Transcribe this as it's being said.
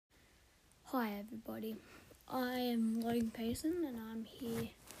Hi everybody, I am Logan Payson and I'm here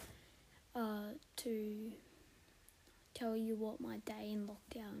to tell you what my day in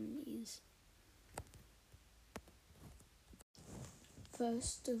lockdown is.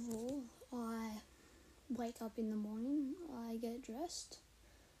 First of all, I wake up in the morning, I get dressed,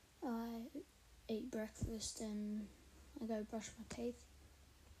 I eat breakfast and I go brush my teeth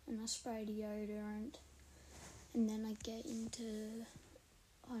and I spray deodorant and then I get into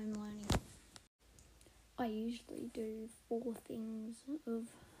home learning. I usually do 4 things of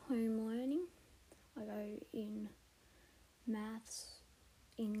home learning. I go in maths,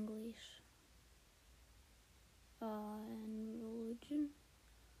 English, and religion,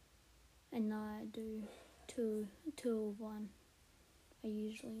 and I do two of one. I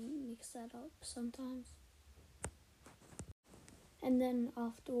usually mix that up sometimes. And then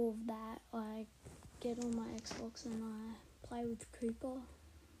after all of that, I get on my Xbox and I play with Cooper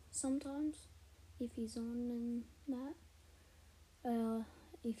sometimes, if he's on and that.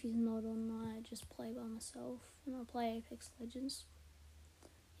 If he's not on, I just play by myself and I play Apex Legends.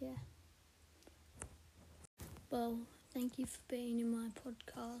 Yeah. Well, thank you for being in my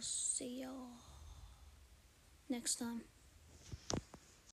podcast. See y'all next time.